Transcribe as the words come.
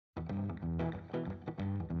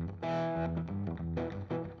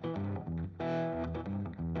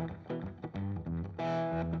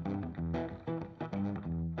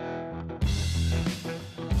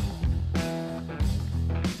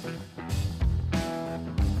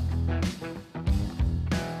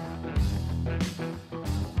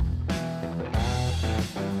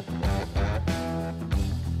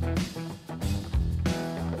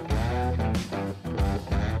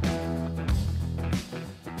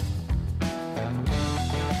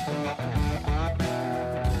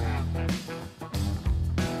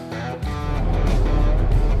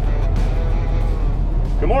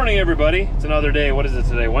Morning, everybody. It's another day. What is it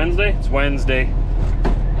today? Wednesday? It's Wednesday.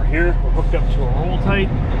 We're here. We're hooked up to a roll tight.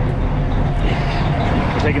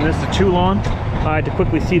 We're taking this to Toulon. I had to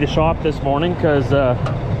quickly see the shop this morning because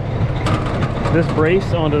this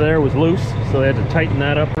brace onto there was loose, so they had to tighten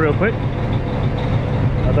that up real quick.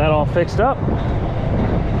 Got that all fixed up.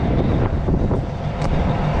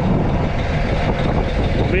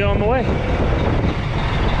 We'll be on the way.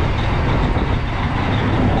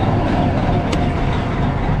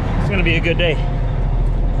 It's gonna be a good day.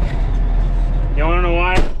 You wanna know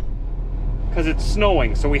why? Because it's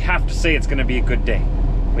snowing, so we have to say it's gonna be a good day.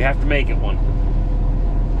 We have to make it one.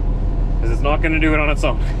 Because it's not gonna do it on its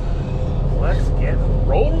own. Let's get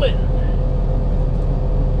rolling.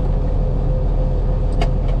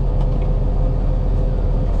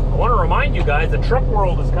 I want to remind you guys that Truck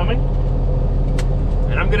World is coming,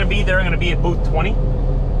 and I'm gonna be there. I'm gonna be at booth 20.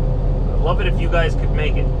 I'd love it if you guys could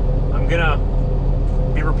make it. I'm gonna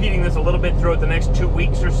be repeating this a little bit throughout the next 2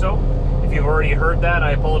 weeks or so. If you've already heard that,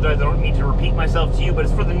 I apologize. I don't need to repeat myself to you, but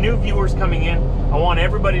it's for the new viewers coming in. I want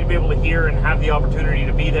everybody to be able to hear and have the opportunity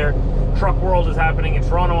to be there. Truck World is happening in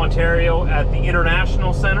Toronto, Ontario at the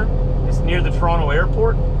International Center. It's near the Toronto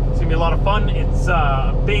Airport. It's gonna be a lot of fun. It's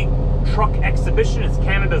a big truck exhibition. It's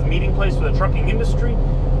Canada's meeting place for the trucking industry.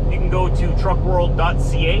 You can go to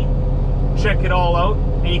truckworld.ca, check it all out,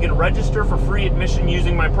 and you can register for free admission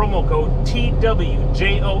using my promo code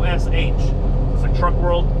TWJOSH. It's like Truck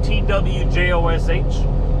World TWJOSH.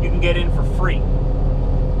 You can get in for free.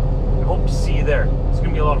 I hope to see you there. It's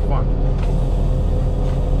gonna be a lot of fun.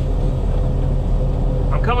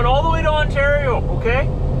 I'm coming all the way to Ontario, okay?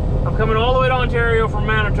 I'm coming all the way to Ontario from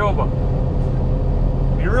Manitoba.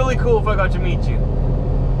 It'd be really cool if I got to meet you.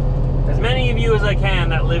 As many of you as I can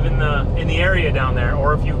that live in the area down there,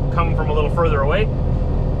 or if you come from a little further away,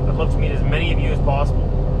 I'd love to meet as many of you as possible.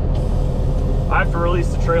 I have to release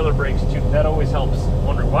the trailer brakes too. That always helps.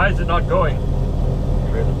 Wondering why is it not going?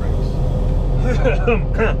 Trailer brakes.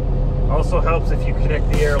 Also helps if you connect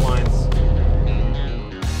the airlines.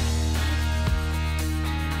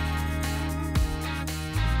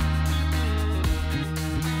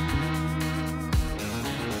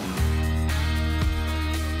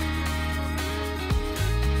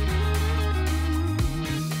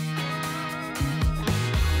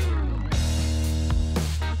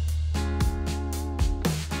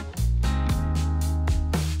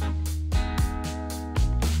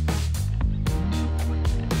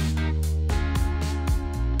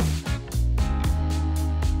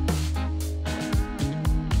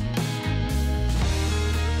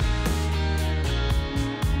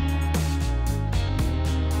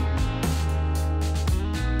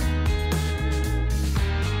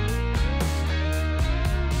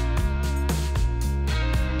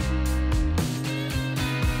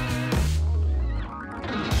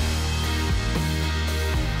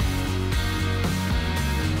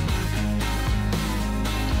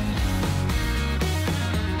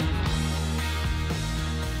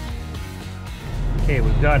 Okay,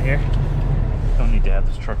 we've got here. Don't need to have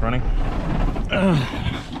this truck running.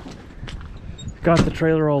 Got the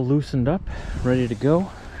trailer all loosened up, ready to go.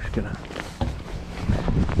 Just gonna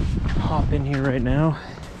hop in here right now,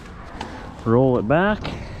 roll it back.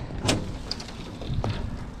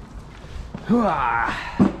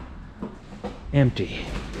 Empty.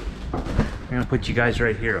 I'm gonna put you guys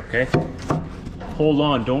right here, okay? Hold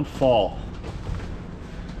on, don't fall.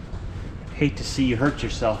 Hate to see you hurt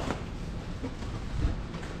yourself.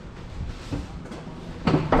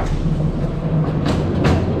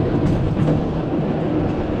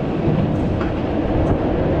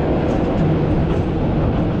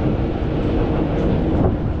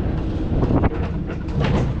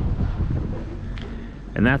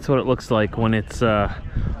 And that's what it looks like when it's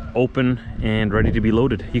open and ready to be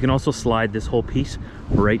loaded. You can also slide this whole piece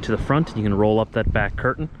right to the front, and you can roll up that back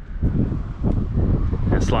curtain.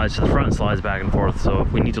 And it slides to the front and slides back and forth. So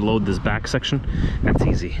if we need to load this back section, that's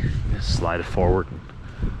easy. Just slide it forward.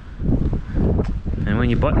 And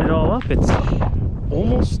when you button it all up, it's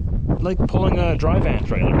almost like pulling a dry van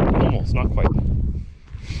trailer. Almost, not quite.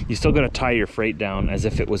 You still got to tie your freight down as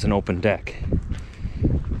if it was an open deck.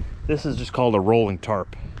 This is just called a rolling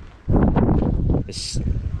tarp. It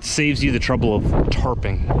saves you the trouble of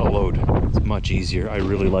tarping a load. It's much easier. I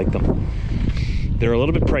really like them. They're a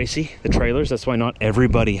little bit pricey, the trailers. That's why not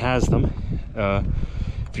everybody has them.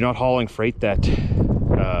 If you're not hauling freight that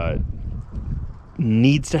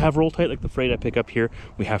needs to have roll tight, like the freight I pick up here,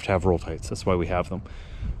 we have to have roll tights. That's why we have them.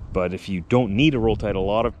 But if you don't need a roll tight, a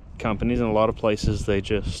lot of companies and a lot of places, they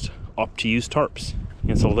just opt to use tarps.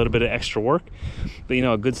 It's a little bit of extra work, but you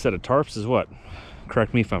know, a good set of tarps is what?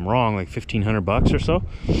 correct me if I'm wrong, like 1,500 bucks or so.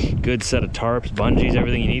 Good set of tarps, bungees,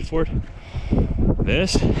 everything you need for it.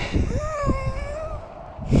 This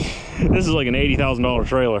is like an $80,000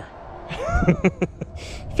 trailer.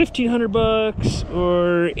 1,500 bucks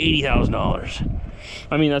or $80,000.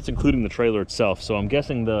 I mean, that's including the trailer itself, so I'm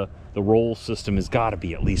guessing the roll system has got to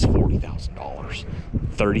be at least $40,000.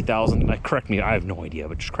 30,000. Correct me, I have no idea,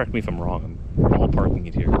 but just correct me if I'm wrong. I'm ballparking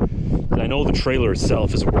it here. I know the trailer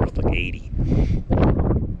itself is worth like 80.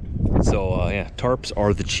 So yeah, tarps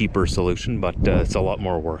are the cheaper solution, but it's a lot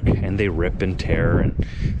more work, and they rip and tear,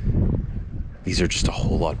 and these are just a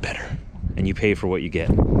whole lot better, and you pay for what you get.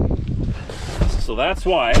 So that's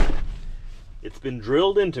why it's been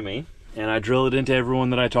drilled into me, and I drill it into everyone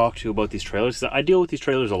that I talk to about these trailers. I deal with these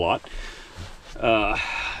trailers a lot.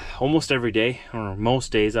 Almost every day, or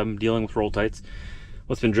most days, I'm dealing with roll tights.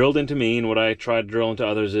 What's been drilled into me and what I try to drill into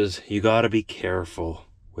others is you got to be careful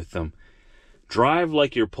with them. Drive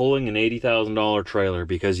like you're pulling an $80,000 trailer,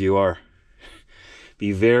 because you are.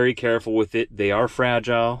 Be very careful with it. They are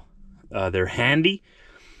fragile. They're handy,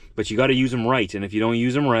 but you got to use them right. And if you don't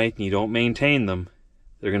use them right and you don't maintain them,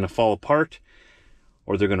 they're going to fall apart,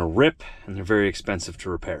 or they're going to rip, and they're very expensive to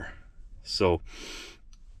repair. So,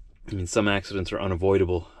 I mean, some accidents are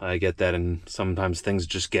unavoidable. I get that, and sometimes things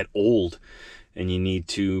just get old, and you need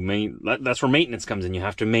to that's where maintenance comes in. You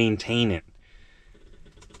have to maintain it.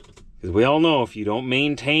 Because we all know if you don't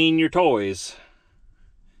maintain your toys,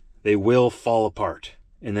 they will fall apart.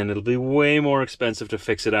 And then it'll be way more expensive to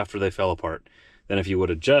fix it after they fell apart than if you would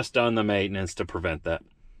have just done the maintenance to prevent that.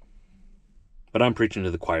 But I'm preaching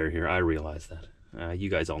to the choir here. I realize that. You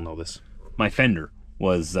guys all know this. My fender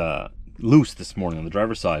was loose this morning on the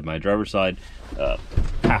driver's side. My driver's side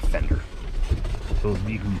half fender. Those of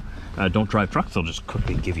you who don't drive trucks, I'll just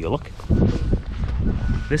quickly give you a look.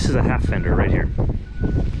 This is a half fender right here.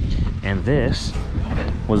 And this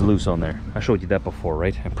was loose on there. I showed you that before,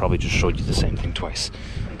 right? I probably just showed you the same thing twice.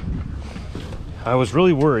 I was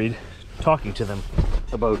really worried talking to them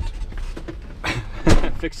about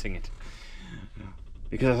fixing it,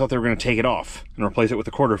 because I thought they were going to take it off and replace it with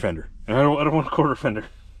a quarter fender. And I don't want a quarter fender.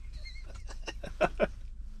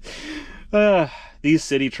 These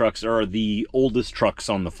city trucks are the oldest trucks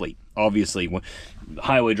on the fleet. Obviously, when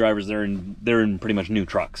highway drivers, they're in pretty much new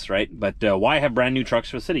trucks, right? But why have brand new trucks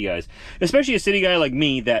for city guys? Especially a city guy like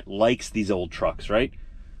me that likes these old trucks, right?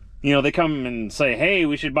 You know, they come and say, hey,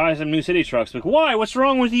 we should buy some new city trucks. Like, why? What's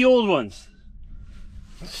wrong with the old ones?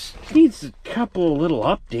 It needs a couple little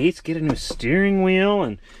updates, get a new steering wheel,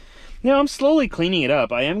 and you know, I'm slowly cleaning it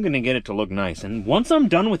up. I am going to get it to look nice, and once I'm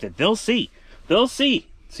done with it, they'll see. They'll see.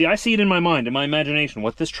 See, I see it in my mind, in my imagination,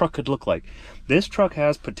 what this truck could look like. This truck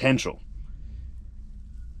has potential.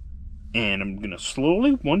 And I'm going to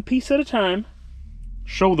slowly, one piece at a time,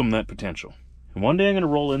 show them that potential. And one day I'm going to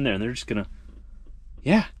roll in there and they're just going to,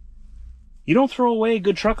 yeah. You don't throw away a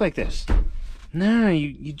good truck like this. No,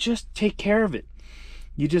 you just take care of it.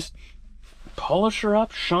 You just polish her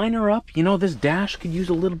up, shine her up. You know, this dash could use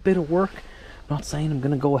a little bit of work. I'm not saying I'm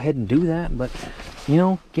going to go ahead and do that, but, you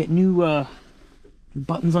know, get new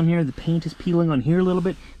buttons on here. The paint is peeling on here a little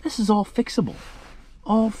bit. This is all fixable.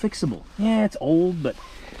 All fixable. Yeah, it's old, but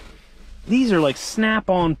these are like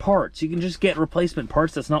snap-on parts. You can just get replacement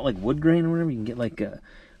parts that's not like wood grain or whatever. You can get like,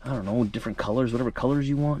 I don't know, different colors, whatever colors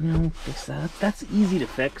you want, you know, fix that. That's easy to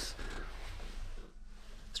fix.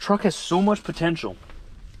 This truck has so much potential.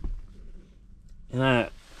 And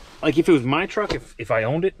like if it was my truck, if I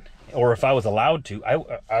owned it, or if I was allowed to,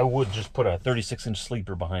 I would just put a 36-inch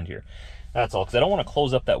sleeper behind here. That's all, because I don't want to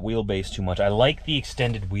close up that wheelbase too much. I like the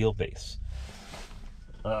extended wheelbase.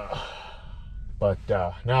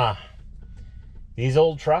 Nah. These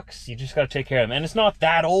old trucks, you just got to take care of them. And it's not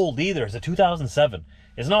that old either. It's a 2007.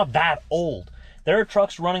 It's not that old. There are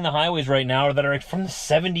trucks running the highways right now that are from the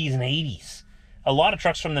 70s and 80s. A lot of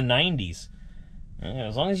trucks from the 90s.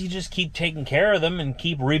 As long as you just keep taking care of them and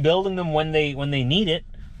keep rebuilding them when they need it,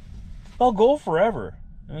 they'll go forever.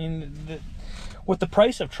 I mean, with the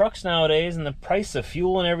price of trucks nowadays and the price of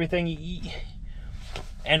fuel and everything,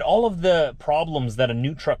 and all of the problems that a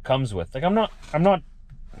new truck comes with, like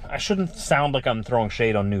I shouldn't sound like I'm throwing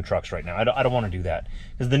shade on new trucks right now. I don't want to do that,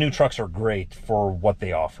 because the new trucks are great for what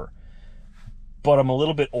they offer. But I'm a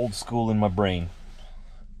little bit old school in my brain.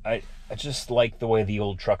 I just like the way the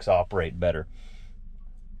old trucks operate better.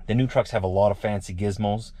 The new trucks have a lot of fancy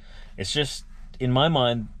gizmos. It's just, in my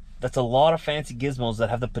mind, that's a lot of fancy gizmos that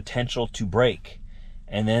have the potential to break.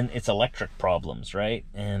 And then it's electric problems, right?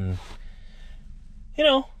 And, you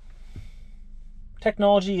know,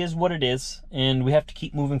 technology is what it is, and we have to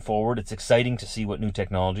keep moving forward. It's exciting to see what new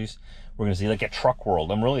technologies we're going to see, like at Truck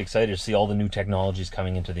World. I'm really excited to see all the new technologies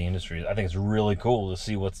coming into the industry. I think it's really cool to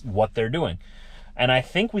see what they're doing. And I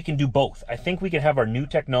think we can do both. I think we can have our new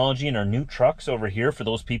technology and our new trucks over here for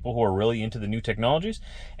those people who are really into the new technologies.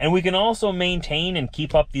 And we can also maintain and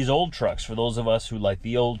keep up these old trucks for those of us who like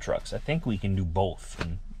the old trucks. I think we can do both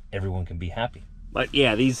and everyone can be happy. But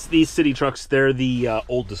yeah, these city trucks, they're the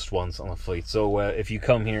oldest ones on the fleet. So if you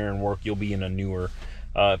come here and work, you'll be in a newer,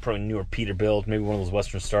 probably newer Peterbilt, maybe one of those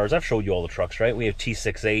Western Stars. I've showed you all the trucks, right? We have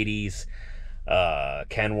T680s,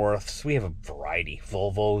 Kenworths. We have a variety,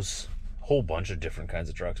 Volvos, a whole bunch of different kinds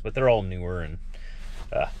of trucks, but they're all newer and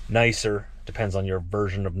nicer. Depends on your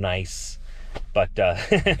version of nice. But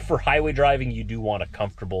for highway driving, you do want a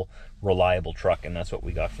comfortable, reliable truck, and that's what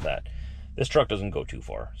we got for that. This truck doesn't go too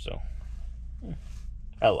far, so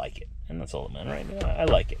I like it, and that's all that matters, right? I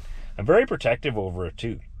like it. I'm very protective over it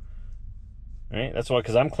too, right? That's why,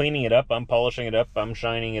 because I'm cleaning it up, I'm polishing it up, I'm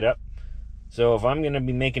shining it up. So if I'm going to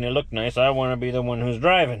be making it look nice, I want to be the one who's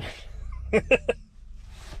driving it.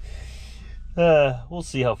 We'll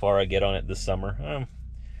see how far I get on it this summer.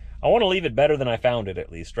 I want to leave it better than I found it,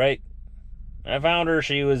 at least, right? I found her,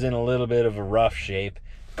 she was in a little bit of a rough shape.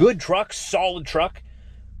 Good truck, solid truck,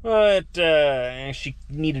 but she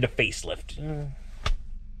needed a facelift.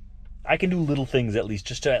 I can do little things at least,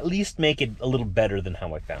 just to at least make it a little better than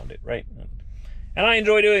how I found it, right? And I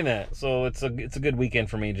enjoy doing that, so it's a good weekend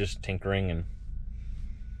for me, just tinkering and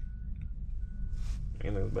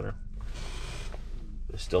making things better.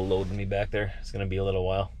 They're still loading me back there. It's gonna be a little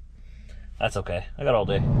while. That's okay. I got all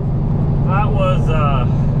day. That was a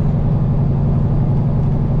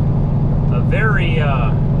very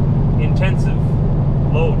intensive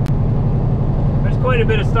load. There's quite a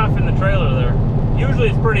bit of stuff in the trailer there. Usually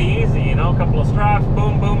it's pretty easy, you know, a couple of straps,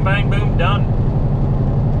 boom, boom, bang, boom, done.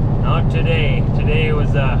 Not today. Today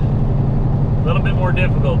was a little bit more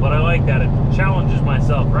difficult, but I like that. It challenges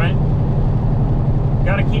myself, right?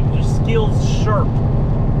 Gotta keep your skills sharp.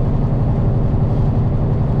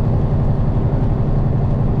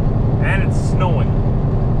 And it's snowing.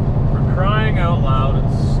 For crying out loud,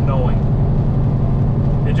 it's snowing.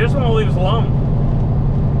 It just won't leave us alone.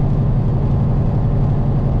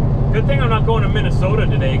 Good thing I'm not going to Minnesota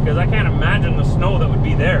today, because I can't imagine the snow that would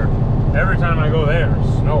be there. Every time I go there,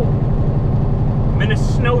 snow.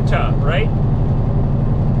 Minnesota, right?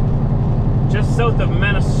 Just south of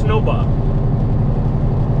Manitoba.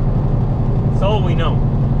 That's all we know.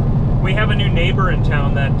 We have a new neighbor in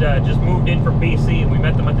town that just moved in from BC, and we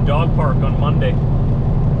met them at the dog park on Monday.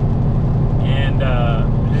 And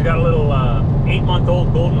she's got a little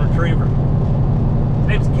 8-month-old golden retriever. His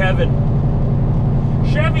name's Kevin.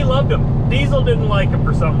 Chevy loved him. Diesel didn't like him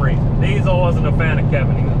for some reason. Diesel wasn't a fan of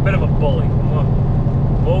Kevin. He was a bit of a bully.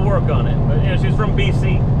 We'll work on it. But yeah, she's from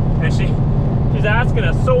BC, and she's asking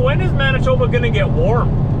us, so when is Manitoba gonna get warm?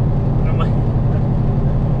 And I'm like,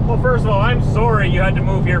 well, first of all, I'm sorry you had to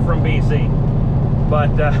move here from BC,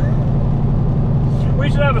 but we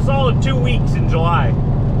should have a solid 2 weeks in July.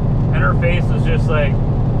 And her face is just like,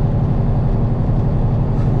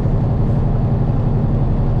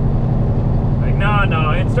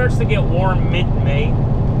 no, it starts to get warm mid-May,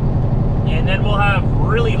 and then we'll have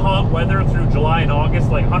really hot weather through July and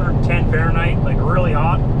August, like 110 Fahrenheit, like really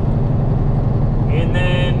hot. And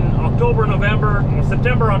then October, November,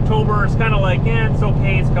 September, October, it's kind of like, yeah, it's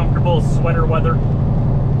okay, it's comfortable, sweater weather.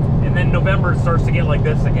 And then November it starts to get like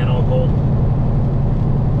this again, all cold.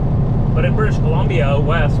 But in British Columbia, out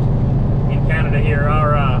west, in Canada here,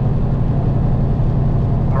 our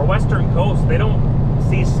western coast, they don't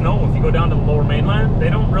see snow. If you go down to the lower mainland, they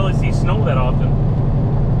don't really see snow that often.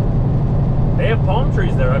 They have palm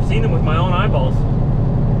trees there. I've seen them with my own eyeballs.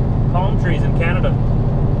 Palm trees in Canada.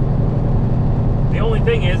 The only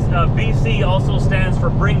thing is, BC also stands for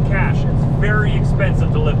bring cash. It's very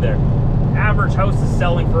expensive to live there. Average house is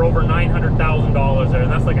selling for over $900,000 there,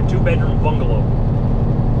 and that's like a 2-bedroom bungalow.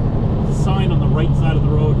 There's a sign on the right side of the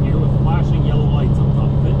road here with flashing yellow lights on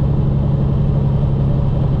top of it.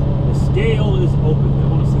 The scale is open. I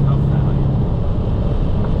want to see how fat I am.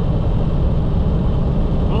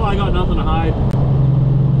 Well, I got nothing to hide.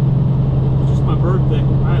 It's just my birthday.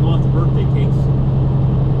 I had lots of birthday cakes.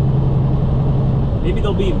 Maybe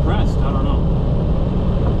they'll be impressed. I don't know.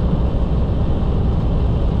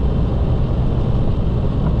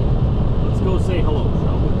 Let's go say hello,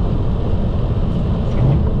 shall we?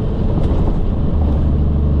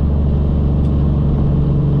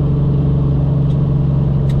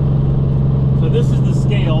 This is the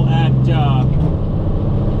scale at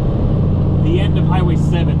the end of Highway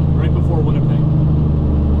 7, right before Winnipeg.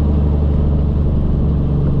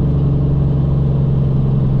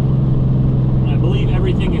 And I believe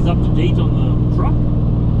everything is up to date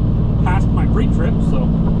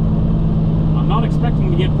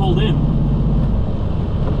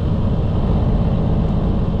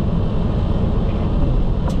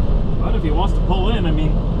pull in, I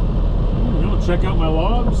mean, you know, check out my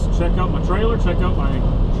logs, check out my trailer, check out my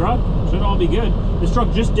truck. Should all be good. This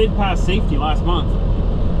truck just did pass safety last month.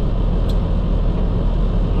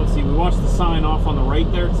 Let's see, we watched the sign off on the right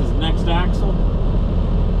there. It says next axle.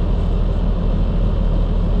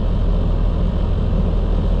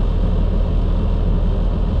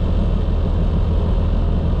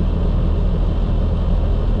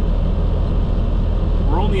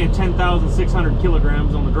 We're only at 10,600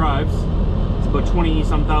 kilograms on the drives. It's about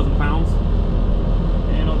 20-some thousand pounds.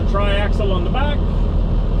 And on the tri-axle on the back,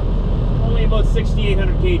 only about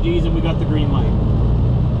 6,800 kgs, and we got the green light.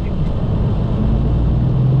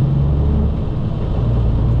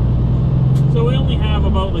 So we only have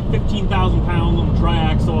about like 15,000 pounds on the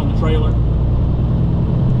tri-axle on the trailer.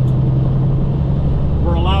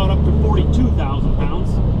 We're allowed up to 42,000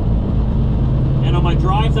 pounds. And on my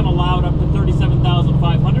drives, I'm allowed up to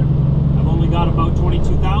 37,500. I've only got about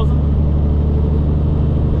 22,000.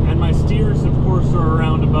 And my steers, of course, are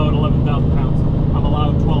around about 11,000 pounds. I'm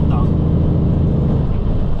allowed 12,000.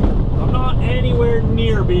 I'm not anywhere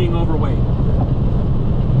near being overweight.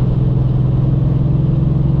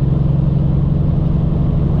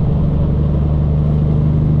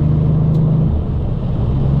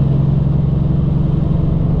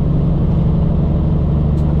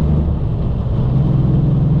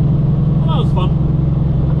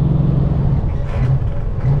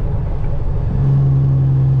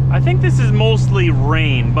 I think this is mostly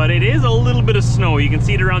rain, but it is a little bit of snow. You can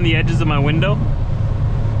see it around the edges of my window.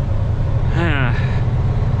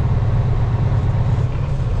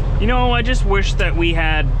 You know, I just wish that we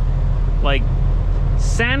had like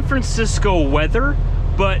San Francisco weather,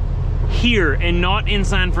 but here and not in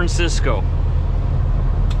San Francisco.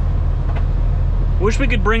 Wish we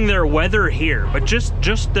could bring their weather here, but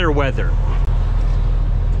just their weather.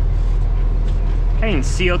 I can't even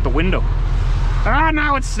see out the window. Ah,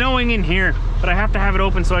 now it's snowing in here, but I have to have it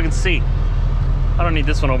open so I can see. I don't need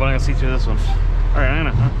this one open, I can see through this one. All right, I'm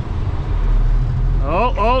gonna...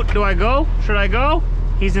 Oh, do I go? Should I go?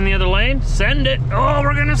 He's in the other lane. Send it. Oh,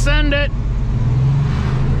 we're gonna send it.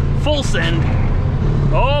 Full send.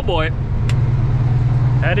 Oh boy.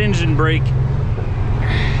 That engine brake.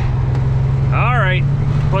 All right,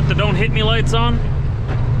 put the don't hit me lights on.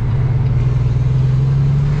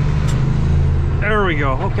 There we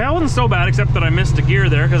go. Okay, that wasn't so bad, except that I missed a gear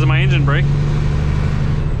there because of my engine brake.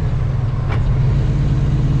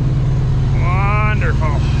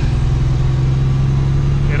 Wonderful.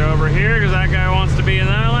 Get over here because that guy wants to be in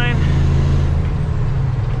that lane.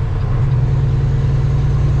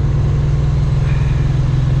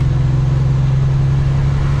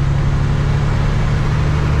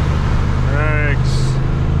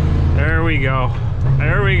 Thanks. There we go.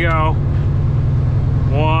 There we go.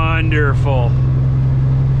 Wonderful.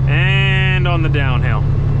 And on the downhill.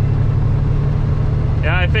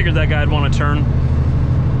 Yeah, I figured that guy'd want to turn.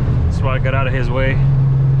 That's why I got out of his way.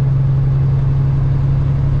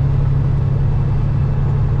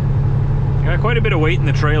 Got quite a bit of weight in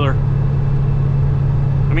the trailer.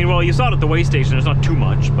 I mean, well, you saw it at the weigh station. There's not too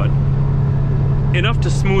much, but enough to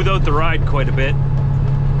smooth out the ride quite a bit.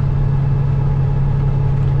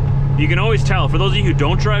 You can always tell, for those of you who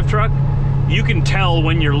don't drive truck, you can tell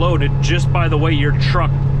when you're loaded just by the way your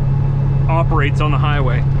truck operates on the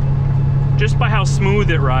highway. Just by how smooth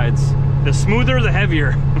it rides. The smoother, the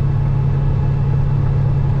heavier.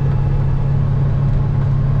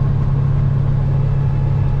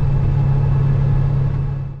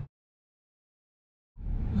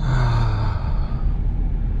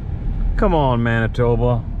 Come on,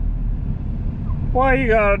 Manitoba. Why you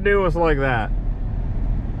gotta do us like that?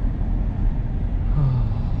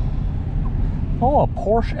 Oh, a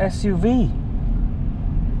Porsche SUV.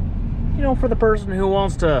 You know, for the person who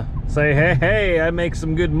wants to say, hey, I make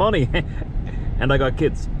some good money. And I got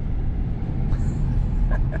kids.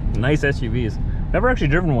 Nice SUVs. Never actually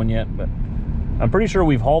driven one yet, but I'm pretty sure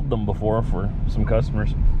we've hauled them before for some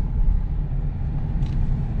customers.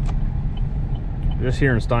 Just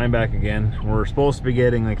here in Steinbach again. We're supposed to be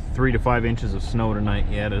getting like 3 to 5 inches of snow tonight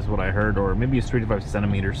yet, is what I heard, or maybe it's 3 to 5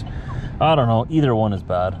 centimeters. I don't know. Either one is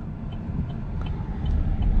bad.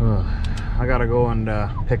 I gotta go and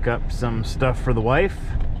pick up some stuff for the wife.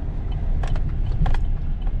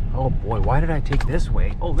 Oh boy, why did I take this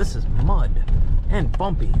way? Oh, this is mud and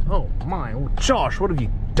bumpy. Oh my, oh, Josh, what have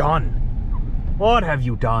you done? What have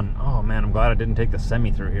you done? Oh man, I'm glad I didn't take the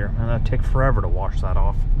semi through here. Man, that'd take forever to wash that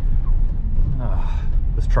off.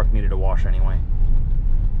 This truck needed a wash anyway.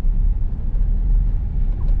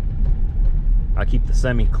 I keep the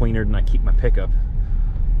semi cleaner than I keep my pickup.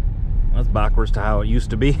 That's backwards to how it used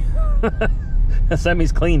to be. The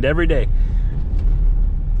semi's cleaned every day.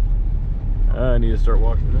 I need to start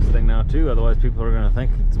washing this thing now too, otherwise people are gonna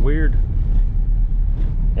think it's weird.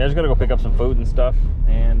 Yeah, I just gotta go pick up some food and stuff,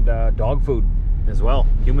 and dog food as well.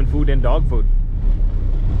 Human food and dog food.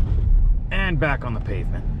 And back on the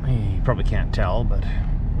pavement. You probably can't tell, but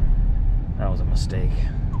that was a mistake.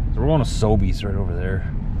 So we're going to Sobeys right over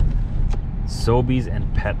there. Sobeys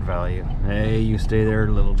and Pet Value. Hey, you stay there,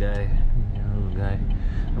 little guy. Yeah, little guy.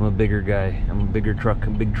 I'm a bigger guy. I'm a bigger truck. A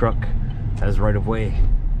big truck has right of way.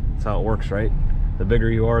 That's how it works, right? The bigger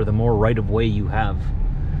you are, the more right of way you have.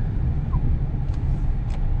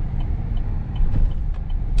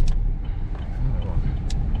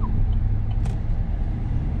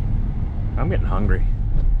 I'm getting hungry.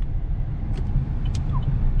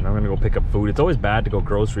 And I'm gonna go pick up food. It's always bad to go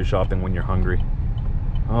grocery shopping when you're hungry.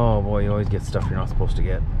 Oh boy, you always get stuff you're not supposed to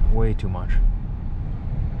get. Way too much.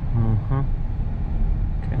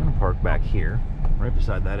 Okay, I'm gonna park back here, right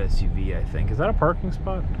beside that SUV, I think. Is that a parking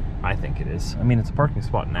spot? I think it is. I mean, it's a parking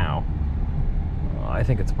spot now. I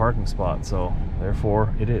think it's a parking spot, so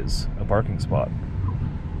therefore it is a parking spot.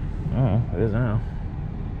 Oh, it is now.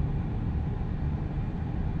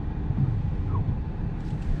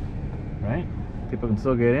 Right? People can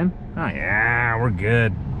still get in? Oh yeah, we're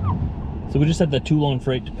good. So we just had the Toulon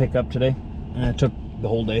freight to pick up today, and it took the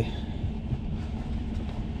whole day.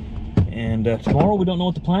 And tomorrow we don't know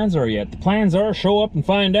what the plans are yet. The plans are show up and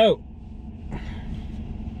find out.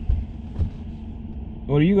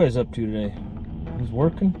 What are you guys up to today? Just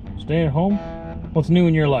working? Staying at home? What's new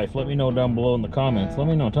in your life? Let me know down below in the comments. Let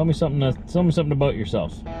me know. Tell me something about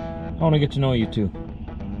yourself. I want to get to know you too.